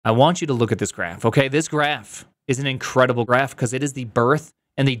I want you to look at this graph, okay? This graph is an incredible graph because it is the birth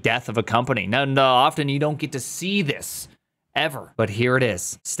and the death of a company. Now, often you don't get to see this ever, but here it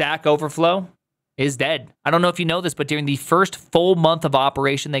is. Stack Overflow is dead. I don't know if you know this, but during the first full month of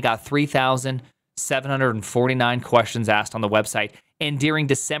operation, they got 3,749 questions asked on the website. And during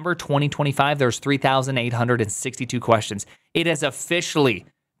December 2025, there's 3,862 questions. It has officially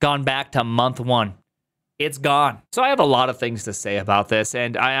gone back to month one. It's gone. So I have a lot of things to say about this,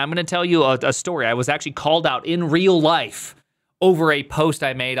 and I'm going to tell you a story. I was actually called out in real life over a post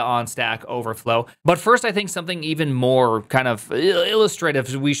I made on Stack Overflow. But first, I think something even more kind of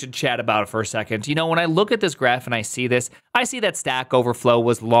illustrative we should chat about for a second. You know, when I look at this graph and I see this, I see that Stack Overflow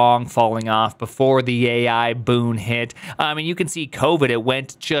was long falling off before the AI boom hit. I mean, you can see COVID, it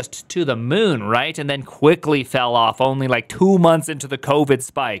went just to the moon, right? And then quickly fell off only like 2 months into the COVID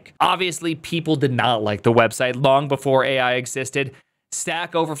spike. Obviously, people did not like the website long before AI existed.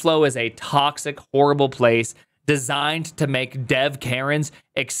 Stack Overflow is a toxic, horrible place designed to make dev Karens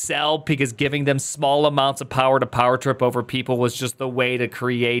excel because giving them small amounts of power to power trip over people was just the way to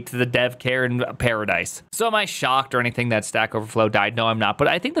create the dev Karen paradise. So am I shocked or anything that Stack Overflow died? No, I'm not. But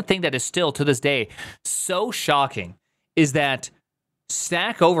I think the thing that is still to this day so shocking is that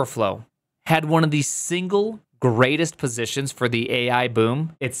Stack Overflow had one of the single greatest positions for the AI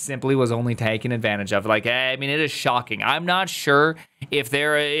boom. It simply was only taken advantage of. Like, I mean, it is shocking. I'm not sure if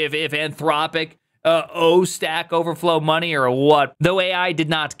Anthropic Stack Overflow money or what. Though AI did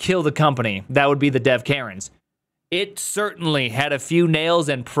not kill the company, that would be the dev Karens. It certainly had a few nails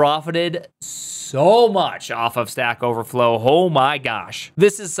and profited so much off of Stack Overflow. Oh my gosh.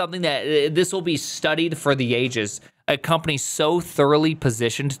 This is something that this will be studied for the ages. A company so thoroughly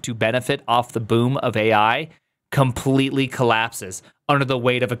positioned to benefit off the boom of AI completely collapses under the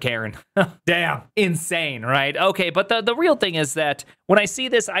weight of a Karen. Damn, insane, right? Okay, but the real thing is that when I see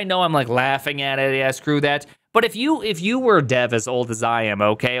this, I know I'm like laughing at it. Yeah, screw that. But if you were a dev as old as I am,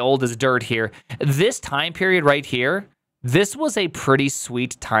 okay, old as dirt here, this time period right here, this was a pretty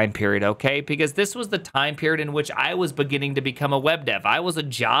sweet time period, okay? Because this was the time period in which I was beginning to become a web dev. I was a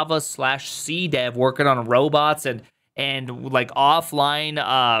Java/C dev working on robots and like offline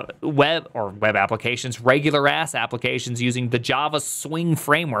web applications, regular ass applications using the Java Swing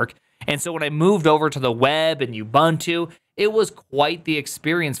framework. And so when I moved over to the web and Ubuntu, it was quite the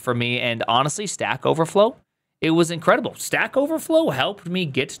experience for me. And honestly, Stack Overflow, it was incredible. Stack Overflow helped me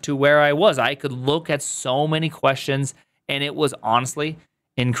get to where I was. I could look at so many questions and it was honestly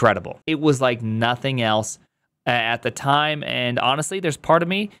incredible. It was like nothing else at the time. And honestly, there's part of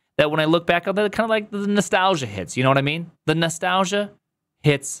me that when I look back on that, kind of like the nostalgia hits. You know what I mean? The nostalgia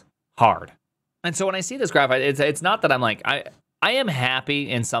hits hard. And so when I see this graph, it's not that I'm like, I am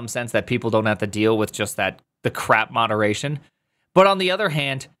happy in some sense that people don't have to deal with just the crap moderation. But on the other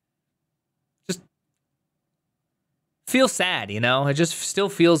hand, just feel sad, you know? It just still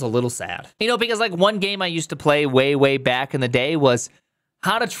feels a little sad. You know, because like one game I used to play way back in the day was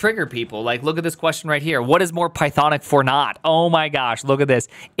how to trigger people. Like, look at this question right here. What is more Pythonic for not? Oh my gosh, look at this.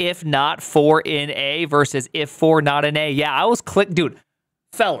 If not for in A versus if for not in A. Yeah, I was dude,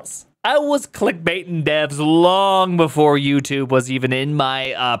 fellas, I was clickbaiting devs long before YouTube was even in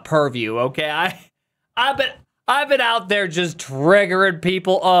my purview, okay? I've been out there just triggering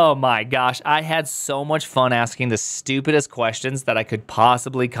people. Oh my gosh, I had so much fun asking the stupidest questions that I could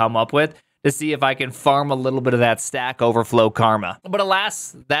possibly come up with to see if I can farm a little bit of that Stack Overflow karma. But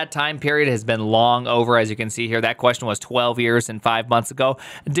alas, that time period has been long over. As you can see here, that question was 12 years and 5 months ago.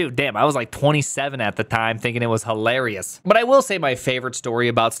 Dude, damn, I was like 27 at the time thinking it was hilarious. But I will say my favorite story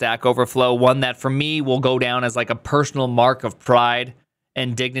about Stack Overflow, one that for me will go down as like a personal mark of pride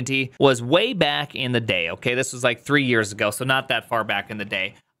and dignity, was way back in the day, okay? This was like 3 years ago, so not that far back in the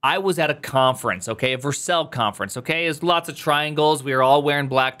day. I was at a conference, okay, a Vercel conference, okay? There's lots of triangles. We were all wearing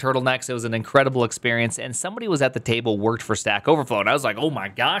black turtlenecks. It was an incredible experience, and somebody was at the table, worked for Stack Overflow, and I was like, oh my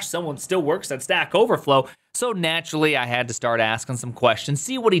gosh, someone still works at Stack Overflow. So naturally, I had to start asking some questions,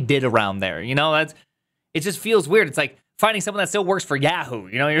 see what he did around there. You know, it just feels weird. It's like finding someone that still works for Yahoo.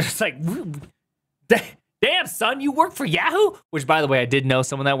 You know, you're just like, damn, son, you work for Yahoo? Which, by the way, I did know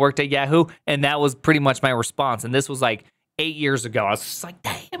someone that worked at Yahoo, and that was pretty much my response, and this was like 8 years ago. I was just like,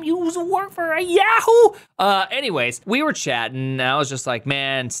 damn, you work for a Yahoo? Anyways, we were chatting, and I was just like,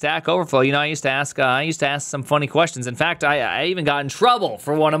 man, Stack Overflow, you know, I used to ask some funny questions. In fact, I even got in trouble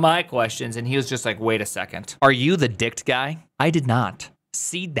for one of my questions, and he was just like, wait a second. Are you the dicked guy? I did not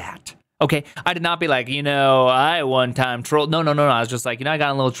seed that. Okay, I did not be like, you know, I one time trolled. No. I was just like, you know, I got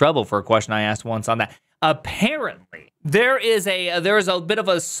in a little trouble for a question I asked once on that. Apparently, there is a bit of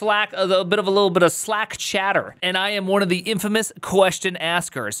a little bit of Slack chatter, and I am one of the infamous question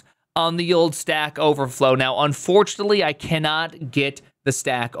askers on the old Stack Overflow. Now, unfortunately, I cannot get the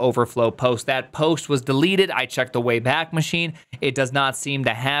Stack Overflow post. That post was deleted. I checked the Wayback Machine. It does not seem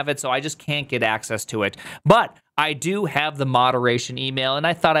to have it, so I just can't get access to it. But I do have the moderation email, and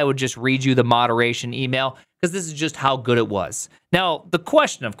I thought I would just read you the moderation email because this is just how good it was. Now, the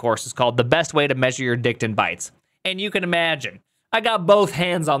question, of course, is called the best way to measure your Dicton bytes. And you can imagine, I got both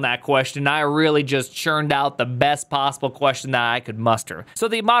hands on that question. I really just churned out the best possible question that I could muster. So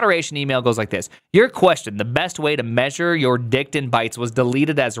the moderation email goes like this. Your question, the best way to measure your Dicton bytes, was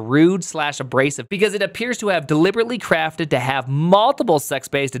deleted as rude/abrasive because it appears to have deliberately crafted to have multiple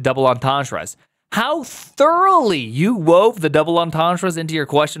sex-based double entendres. How thoroughly you wove the double entendres into your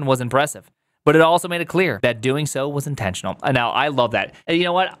question was impressive. But it also made it clear that doing so was intentional. And now, I love that. And you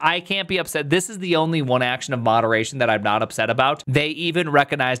know what? I can't be upset. This is the only one action of moderation that I'm not upset about. They even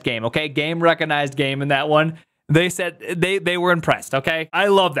recognized game, okay? Game recognized game in that one. They said they were impressed, okay? I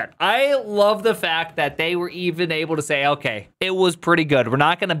love that. I love the fact that they were even able to say, okay, it was pretty good. We're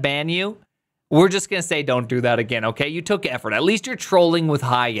not going to ban you. We're just going to say don't do that again, okay? You took effort. At least you're trolling with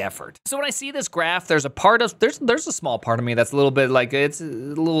high effort. So when I see this graph, there's a small part of me that's a little bit like, it's a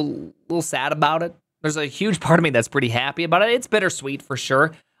little sad about it. There's a huge part of me that's pretty happy about it. It's bittersweet for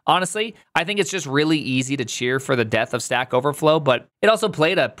sure. Honestly, I think it's just really easy to cheer for the death of Stack Overflow, but it also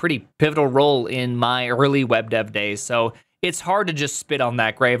played a pretty pivotal role in my early web dev days. So it's hard to just spit on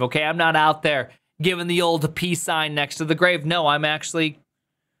that grave, okay? I'm not out there giving the old peace sign next to the grave. No, I'm actually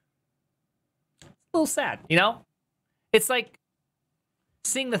a little sad, you know? It's like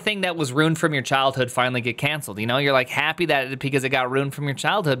seeing the thing that was ruined from your childhood finally get canceled, you know? You're like happy that because it got ruined from your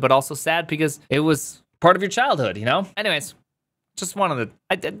childhood, but also sad because it was part of your childhood, you know? Anyways, just one of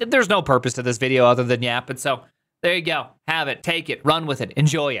there's no purpose to this video other than yapping, so there you go. Have it, take it, run with it,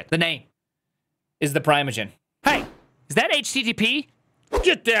 enjoy it. The name is the Primogen. Hey, is that HTTP?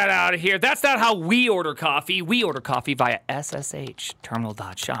 Get that out of here. That's not how we order coffee. We order coffee via SSH,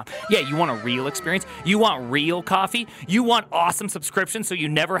 terminal.shop. Yeah, you want a real experience? You want real coffee? You want awesome subscriptions so you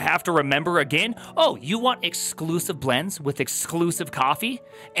never have to remember again? Oh, you want exclusive blends with exclusive coffee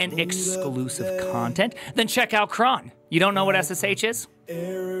and exclusive content? Then check out Cron. You don't know what SSH is?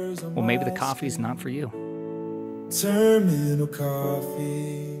 Well, maybe the coffee's not for you. Terminal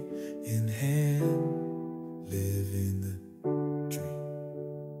coffee in hand, live in the